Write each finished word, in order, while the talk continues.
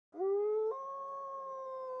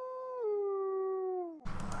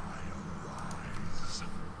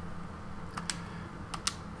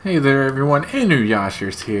Hey there everyone,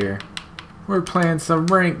 Inuyasherz here. We're playing some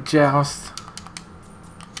ranked joust.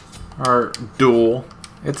 Or duel.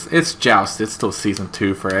 It's joust, it's still season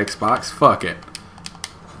 2 for Xbox, fuck it.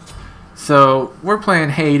 So we're playing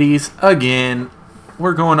Hades again.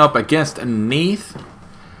 We're going up against Neith.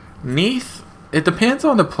 Neith, it depends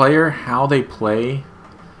on the player how they play.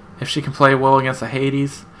 If she can play well against the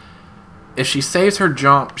Hades. If she saves her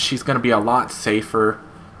jump, she's going to be a lot safer.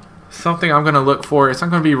 Something I'm going to look for is I'm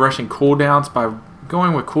going to be rushing cooldowns by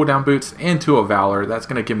going with cooldown boots into a Valor. That's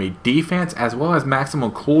going to give me defense as well as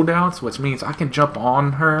maximum cooldowns, which means I can jump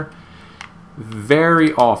on her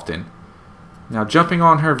very often. Now jumping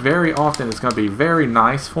on her very often is going to be very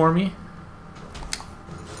nice for me.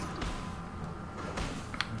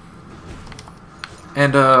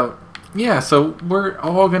 And yeah, so we're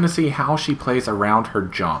all going to see how she plays around her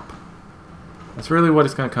jump. That's really what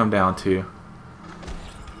it's going to come down to.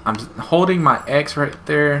 I'm holding my X right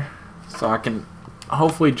there so I can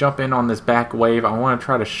hopefully jump in on this back wave. I want to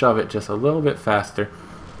try to shove it just a little bit faster.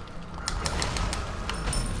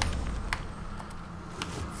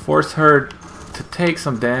 Force her to take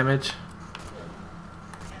some damage.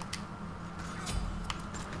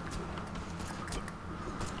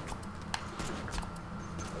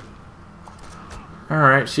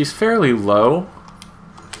 Alright, she's fairly low.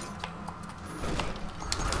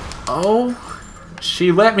 Oh,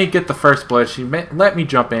 she let me get the first blood. She let me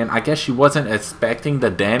jump in. I guess she wasn't expecting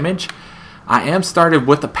the damage. I am started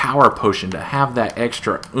with the power potion to have that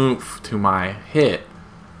extra oomph to my hit.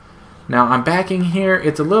 Now I'm backing here.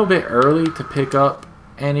 It's a little bit early to pick up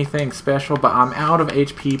anything special, but I'm out of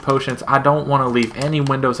HP potions. I don't want to leave any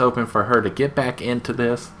windows open for her to get back into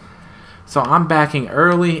this. So I'm backing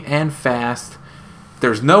early and fast.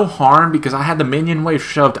 There's no harm because I had the minion wave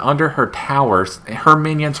shoved under her towers. Her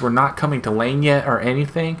minions were not coming to lane yet or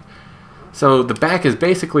anything. So the back is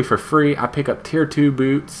basically for free. I pick up tier 2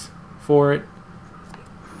 boots for it.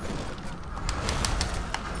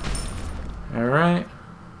 Alright.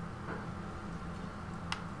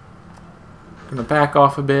 Gonna back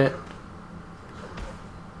off a bit.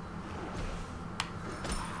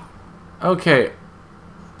 Okay.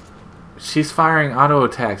 She's firing auto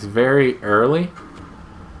attacks very early,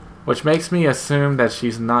 which makes me assume that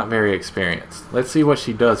she's not very experienced. Let's see what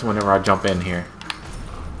she does whenever I jump in here.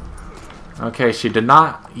 Okay, she did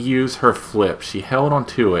not use her flip. She held on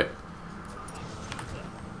to it.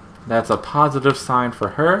 That's a positive sign for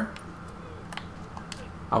her.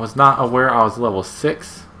 I was not aware I was level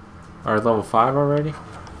 6 or level 5 already.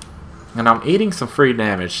 And I'm eating some free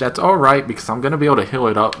damage. That's alright because I'm going to be able to heal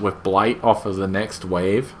it up with Blight off of the next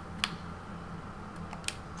wave.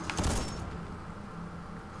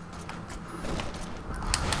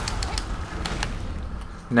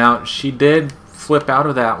 Now, she did flip out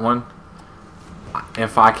of that one.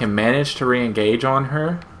 If I can manage to re-engage on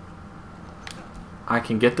her, I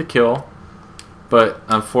can get the kill. But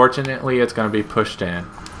unfortunately, it's going to be pushed in.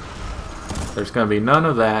 There's going to be none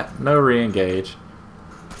of that. No re-engage.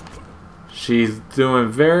 She's doing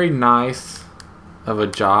very nice of a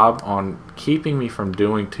job on keeping me from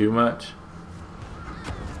doing too much.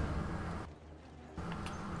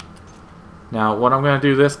 Now, what I'm going to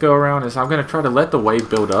do this go around is I'm going to try to let the wave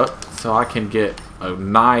build up so I can get a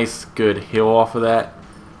nice, good heal off of that.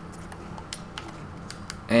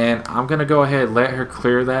 And I'm going to go ahead and let her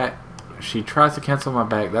clear that. If she tries to cancel my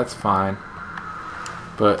back, that's fine.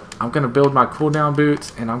 But I'm going to build my cooldown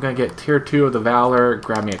boots and I'm going to get tier 2 of the Valor,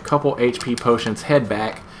 grab me a couple HP potions, head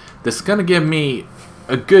back. This is going to give me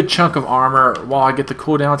a good chunk of armor while I get the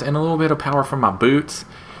cooldowns and a little bit of power from my boots.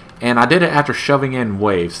 And I did it after shoving in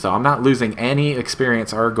waves, so I'm not losing any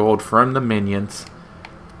experience or gold from the minions.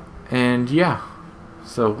 And yeah,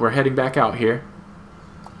 so we're heading back out here.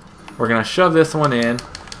 We're going to shove this one in.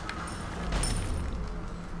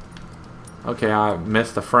 Okay, I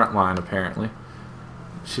missed the front line apparently.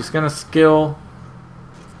 She's going to skill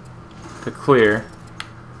to clear.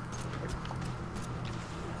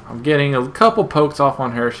 I'm getting a couple pokes off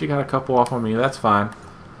on her. She got a couple off on me. That's fine.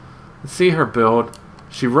 Let's see her build.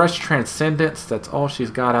 She rushed Transcendence. That's all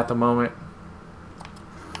she's got at the moment.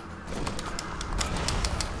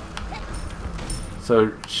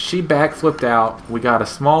 So she backflipped out. We got a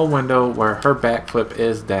small window where her backflip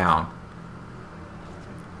is down.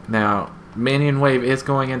 Now, minion wave is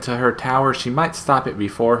going into her tower. She might stop it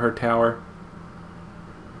before her tower.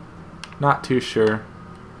 Not too sure.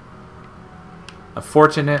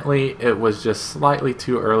 Unfortunately, it was just slightly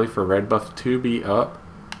too early for red buff to be up.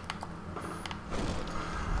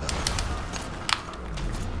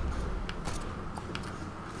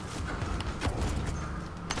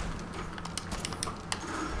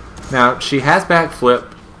 Now, she has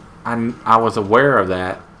backflip. I was aware of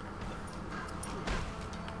that.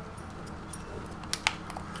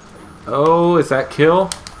 Oh, is that kill?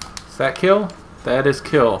 Is that kill? That is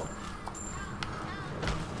kill.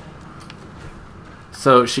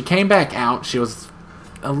 So she came back out. She was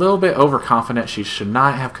a little bit overconfident. She should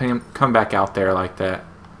not have come back out there like that.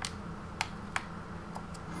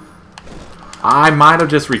 I might have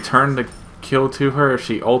just returned the kill to her if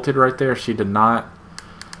she ulted right there. She did not.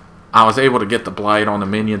 I was able to get the blight on the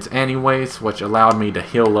minions anyways, which allowed me to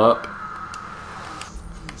heal up.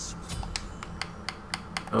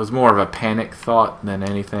 It was more of a panic thought than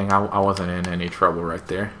anything. I wasn't in any trouble right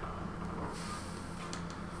there.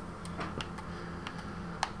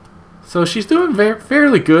 So she's doing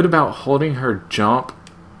fairly good about holding her jump.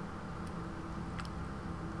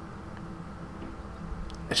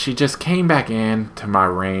 She just came back in to my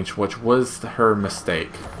range, which was her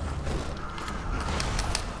mistake.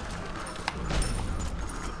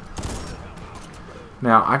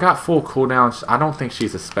 Now, I got full cooldowns. I don't think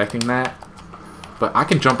she's expecting that. But I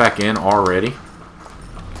can jump back in already.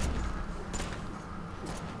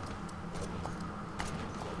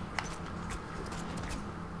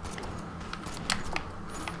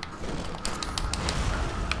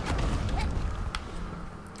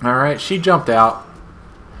 Alright, she jumped out.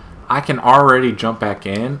 I can already jump back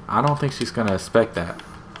in. I don't think she's going to expect that.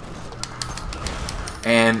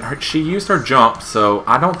 And she used her jump, so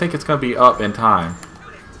I don't think it's going to be up in time.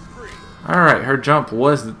 Alright, her jump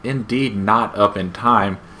was indeed not up in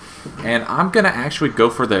time. And I'm going to actually go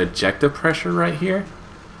for the ejective pressure right here.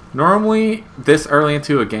 Normally, this early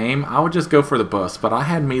into a game, I would just go for the bust. But I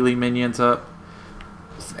had melee minions up.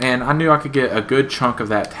 And I knew I could get a good chunk of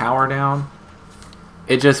that tower down.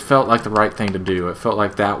 It just felt like the right thing to do. It felt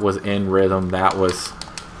like that was in rhythm. That was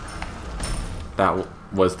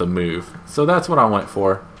the move. So that's what I went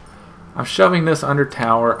for. I'm shoving this under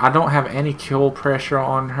tower. I don't have any kill pressure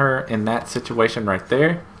on her in that situation right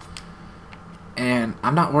there. And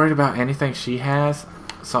I'm not worried about anything she has.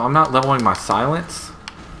 So I'm not leveling my silence.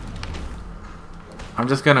 I'm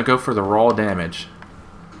just going to go for the raw damage.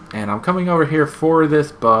 And I'm coming over here for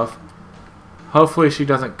this buff. Hopefully she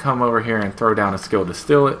doesn't come over here and throw down a skill to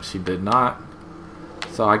steal it. She did not.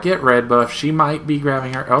 So I get red buff. She might be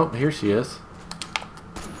grabbing her. Oh, here she is.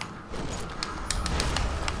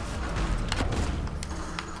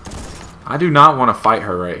 I do not want to fight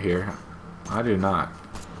her right here. I do not.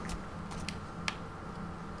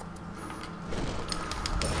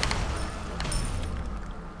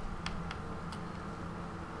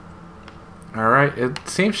 Alright, it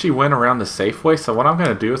seems she went around the safe way, so what I'm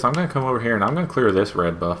going to do is I'm going to come over here and I'm going to clear this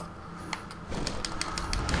red buff.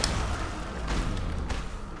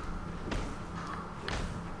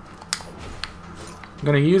 I'm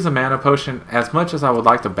going to use a mana potion. As much as I would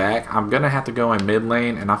like to back, I'm going to have to go in mid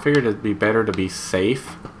lane, and I figured it'd be better to be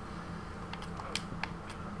safe.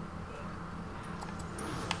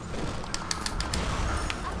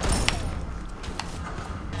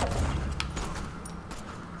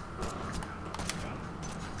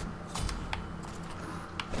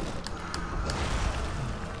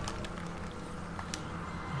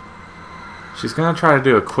 She's going to try to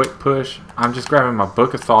do a quick push. I'm just grabbing my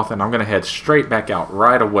Book of Thoth and I'm going to head straight back out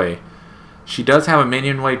right away. She does have a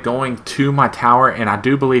minion wave going to my tower, and I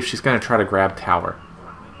do believe she's going to try to grab tower.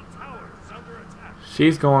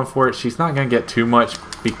 She's going for it. She's not going to get too much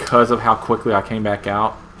because of how quickly I came back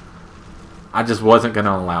out. I just wasn't going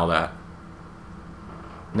to allow that.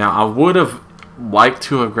 Now, I would have liked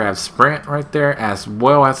to have grabbed Sprint right there, as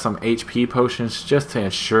well as some HP potions, just to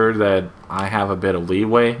ensure that I have a bit of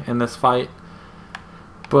leeway in this fight.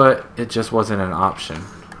 But it just wasn't an option.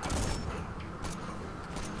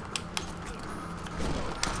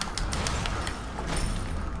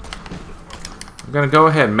 I'm going to go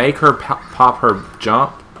ahead and make her pop her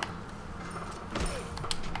jump.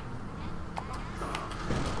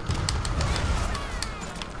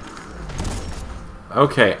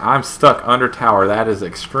 Okay, I'm stuck under tower. That is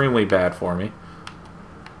extremely bad for me.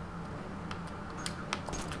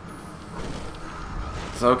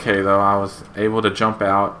 It's okay though, I was able to jump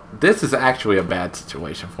out. This is actually a bad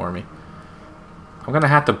situation for me. I'm going to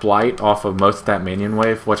have to blight off of most of that minion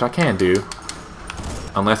wave, which I can do.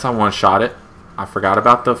 Unless I one-shot it. I forgot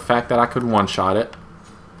about the fact that I could one-shot it.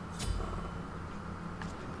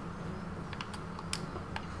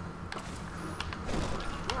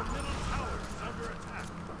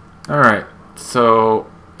 Alright, so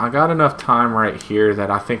I got enough time right here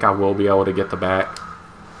that I think I will be able to get the back.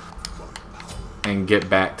 And get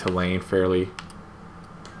back to lane fairly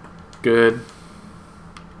good.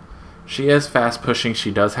 She is fast pushing. She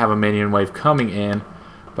does have a minion wave coming in.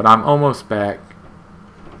 But I'm almost back.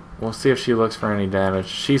 We'll see if she looks for any damage.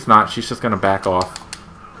 She's not. She's just going to back off.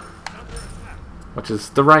 Which is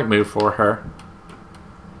the right move for her.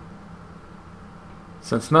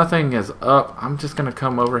 Since nothing is up, I'm just going to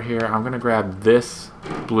come over here. I'm going to grab this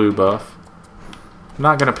blue buff. I'm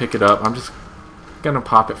not going to pick it up. I'm just going to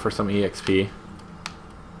pop it for some EXP.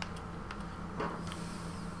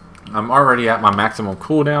 I'm already at my maximum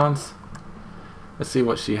cooldowns. Let's see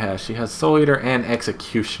what she has. She has Soul Eater and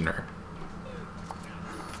Executioner.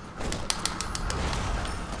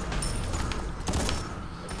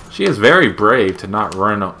 She is very brave to not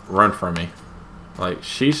run from me. Like,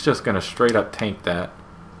 she's just going to straight up tank that.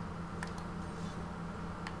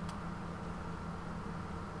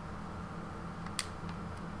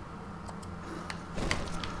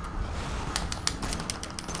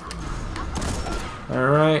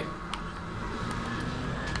 Alright.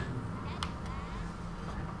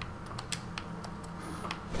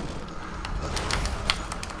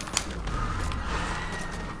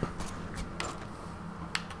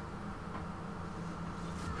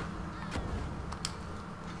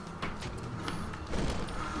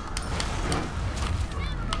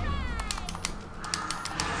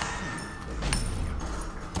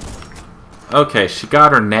 Okay, she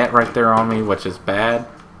got her net right there on me, which is bad.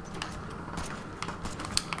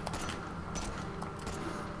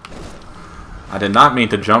 I did not mean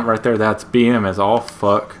to jump right there. That's BM as all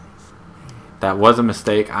fuck. That was a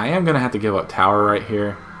mistake. I am going to have to give up tower right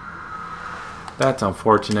here. That's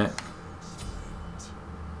unfortunate.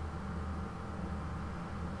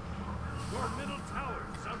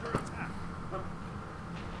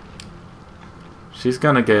 She's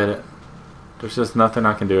going to get it. There's just nothing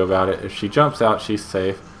I can do about it. If she jumps out, she's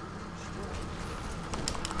safe.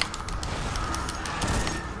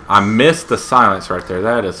 I missed the silence right there.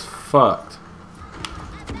 That is fucked.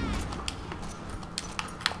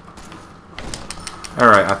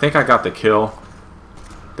 Alright, I think I got the kill.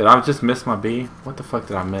 Did I just miss my B? What the fuck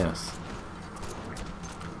did I miss?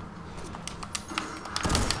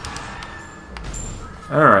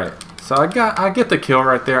 Alright, so I get the kill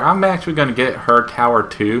right there. I'm actually going to get her tower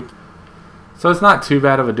too. So it's not too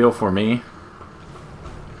bad of a deal for me.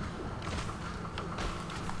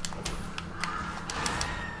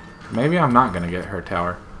 Maybe I'm not going to get her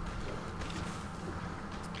tower.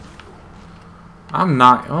 I'm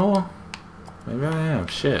not. Oh, maybe I am.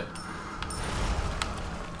 Shit.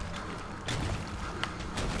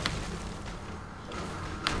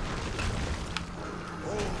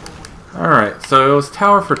 Alright, so it was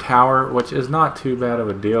tower for tower, which is not too bad of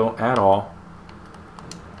a deal at all.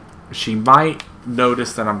 She might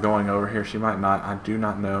notice that I'm going over here. She might not. I do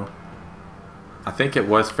not know. I think it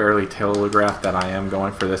was fairly telegraphed that I am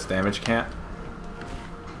going for this damage camp.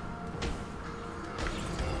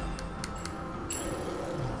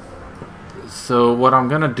 So what I'm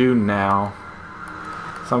going to do now...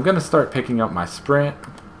 So I'm going to start picking up my sprint.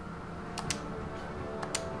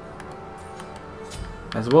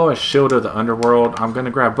 As well as Shield of the Underworld. I'm going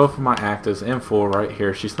to grab both of my actives in full right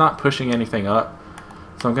here. She's not pushing anything up.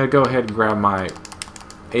 So I'm going to go ahead and grab my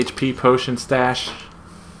HP potion stash.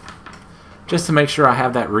 Just to make sure I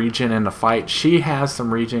have that regen in the fight. She has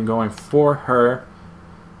some regen going for her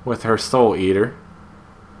with her Soul Eater.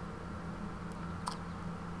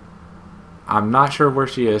 I'm not sure where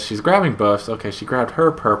she is. She's grabbing buffs. Okay, she grabbed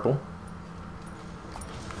her purple.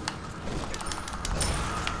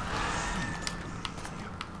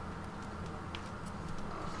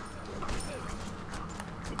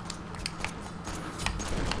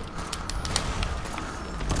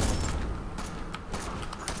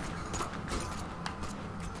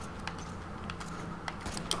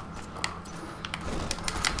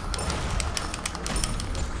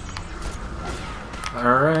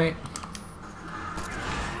 Alright.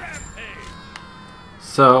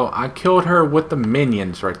 So, I killed her with the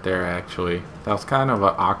minions right there, actually. That was kind of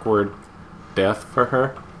an awkward death for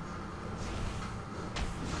her.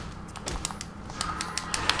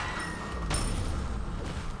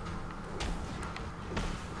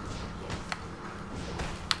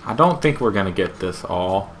 I don't think we're going to get this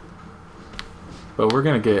all. But we're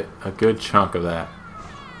going to get a good chunk of that.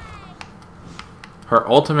 Her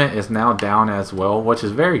ultimate is now down as well, which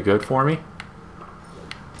is very good for me.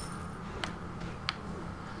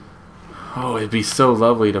 Oh, it'd be so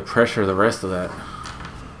lovely to pressure the rest of that.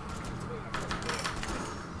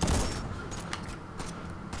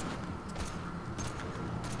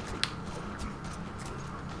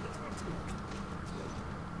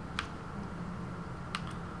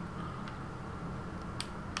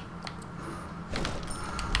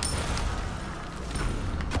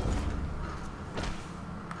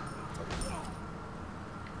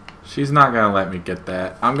 She's not going to let me get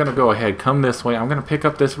that. I'm going to go ahead, come this way. I'm going to pick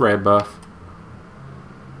up this red buff.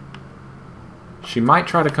 She might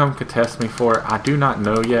try to come contest me for it. I do not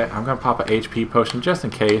know yet. I'm going to pop an HP potion just in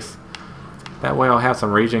case. That way I'll have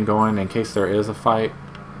some regen going in case there is a fight.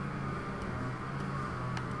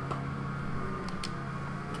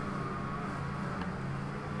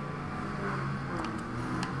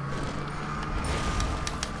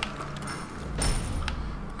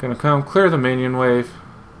 Gonna come clear the minion wave.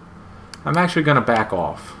 I'm actually gonna back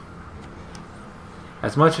off.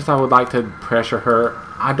 As much as I would like to pressure her,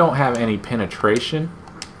 I don't have any penetration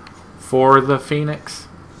for the Phoenix.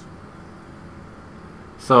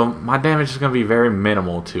 So my damage is gonna be very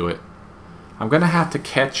minimal to it. I'm gonna have to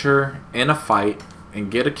catch her in a fight and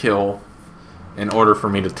get a kill in order for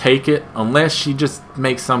me to take it, unless she just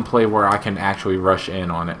makes some play where I can actually rush in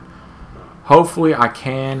on it. Hopefully I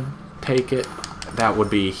can take it. That would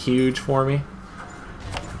be huge for me.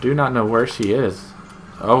 Do not know where she is.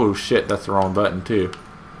 Oh shit, that's the wrong button too.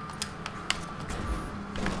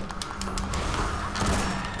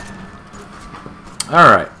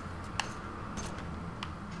 Alright.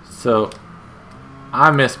 So, I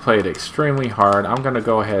misplayed extremely hard. I'm going to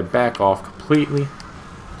go ahead back off completely.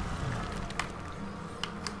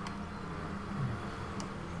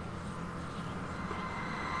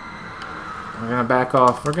 We're going to back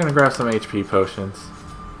off. We're going to grab some HP potions.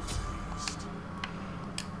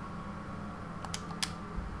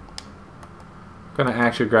 I'm going to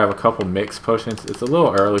actually grab a couple mixed potions. It's a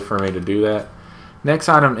little early for me to do that. Next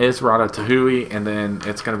item is Ratatouille, and then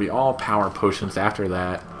it's going to be all power potions after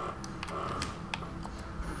that.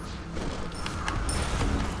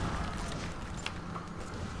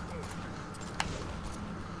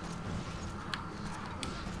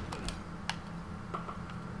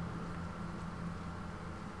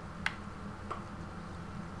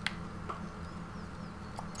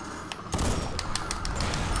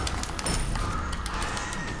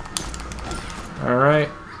 Alright.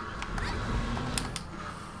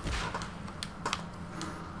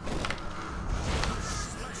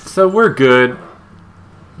 So we're good.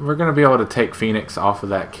 We're going to be able to take Phoenix off of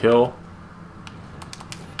that kill.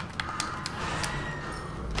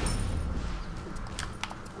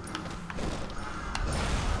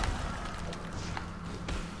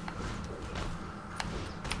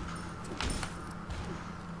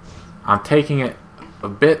 I'm taking it a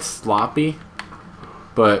bit sloppy.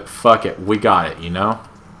 But fuck it, we got it, you know?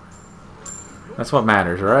 That's what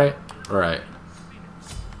matters, right? Right.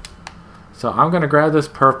 So I'm going to grab this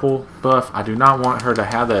purple buff. I do not want her to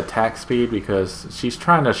have the attack speed because she's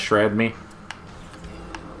trying to shred me.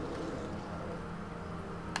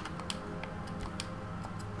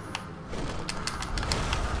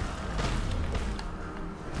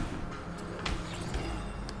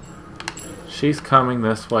 She's coming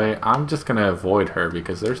this way. I'm just going to avoid her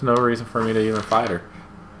because there's no reason for me to even fight her.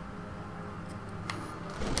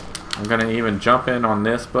 I'm going to even jump in on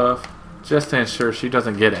this buff just to ensure she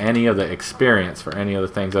doesn't get any of the experience for any of the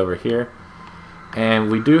things over here. And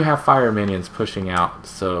we do have fire minions pushing out,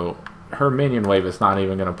 so her minion wave is not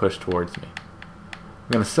even going to push towards me. I'm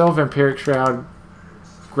going to sell Vampiric Shroud,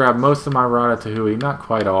 grab most of my Ratatouille, not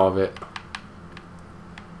quite all of it.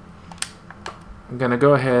 I'm going to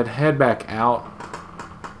go ahead, head back out.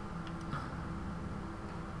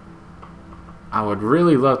 I would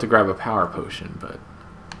really love to grab a power potion, but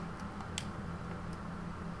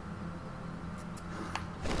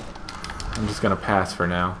I'm just going to pass for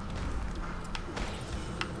now.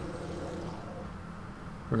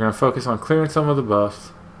 We're going to focus on clearing some of the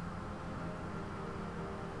buffs.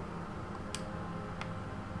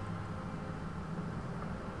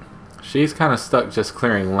 She's kind of stuck just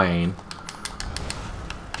clearing lane.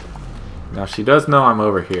 Now she does know I'm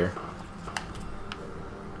over here.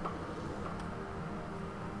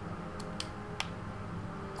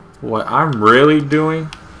 What I'm really doing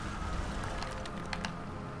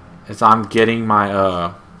is I'm getting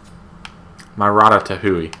my my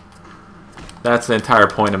Ratatouille. That's the entire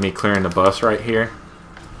point of me clearing the buffs right here.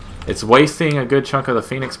 It's wasting a good chunk of the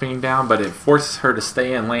Phoenix being down, but it forces her to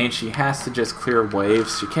stay in lane. She has to just clear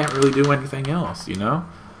waves. She can't really do anything else, you know?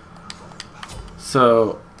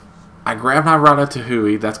 So I grab my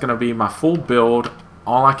Ratatouille. That's going to be my full build.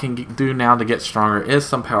 All I can do now to get stronger is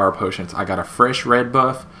some power potions. I got a fresh red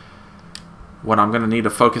buff. What I'm going to need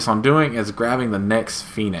to focus on doing is grabbing the next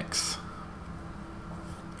Phoenix.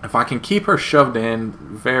 If I can keep her shoved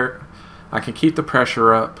in, I can keep the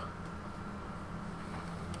pressure up.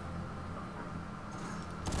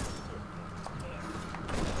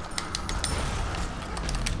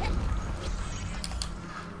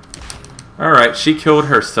 Alright, she killed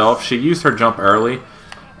herself. She used her jump early.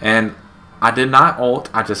 And I did not ult,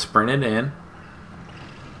 I just sprinted in.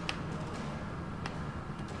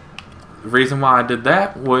 The reason why I did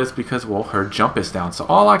that was because, well, her jump is down. So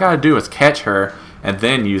all I gotta do is catch her and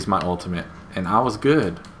then use my ultimate. And I was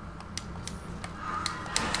good.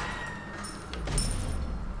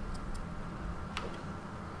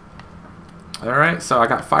 Alright, so I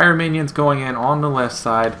got fire minions going in on the left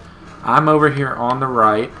side. I'm over here on the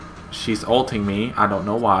right. She's ulting me. I don't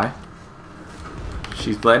know why.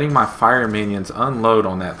 She's letting my fire minions unload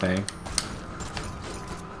on that thing.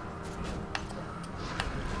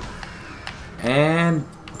 And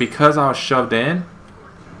because I was shoved in,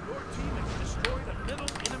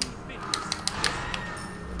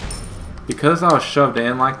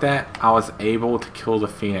 like that, I was able to kill the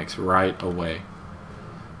Phoenix right away.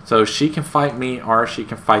 So she can fight me or she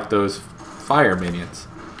can fight those fire minions.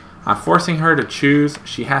 I'm forcing her to choose.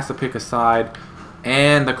 She has to pick a side.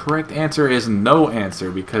 And the correct answer is no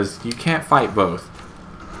answer because you can't fight both.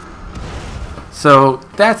 So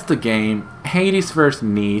that's the game. Hades versus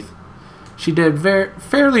Neith. She did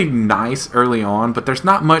fairly nice early on, but there's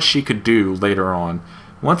not much she could do later on.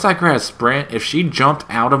 Once I grabbed sprint, if she jumped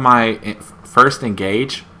out of my first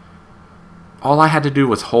engage, all I had to do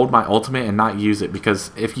was hold my ultimate and not use it,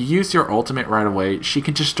 because if you use your ultimate right away, she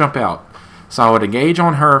can just jump out. So I would engage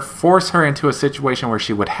on her, force her into a situation where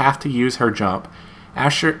she would have to use her jump.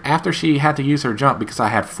 After she had to use her jump, because I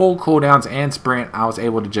had full cooldowns and sprint, I was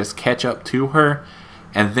able to just catch up to her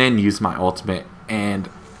and then use my ultimate. And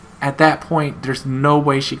at that point, there's no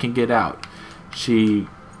way she can get out. She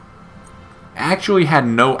actually had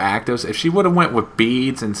no actives. If she would have went with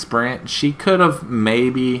beads and sprint, she could have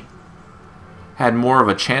maybe had more of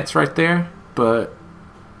a chance right there. But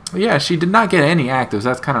yeah, she did not get any actives.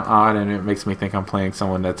 That's kind of odd, and it makes me think I'm playing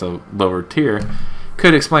someone that's a lower tier.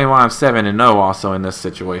 Could explain why I'm 7-0 also in this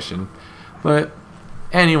situation. But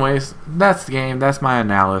anyways, that's the game. That's my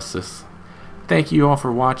analysis. Thank you all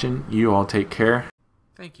for watching. You all take care.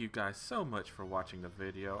 Thank you guys so much for watching the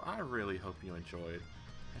video. I really hope you enjoyed.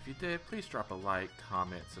 If you did, please drop a like,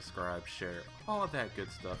 comment, subscribe, share, all of that good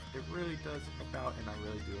stuff. It really does help out, and I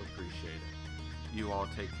really do appreciate it. You all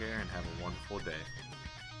take care and have a wonderful day.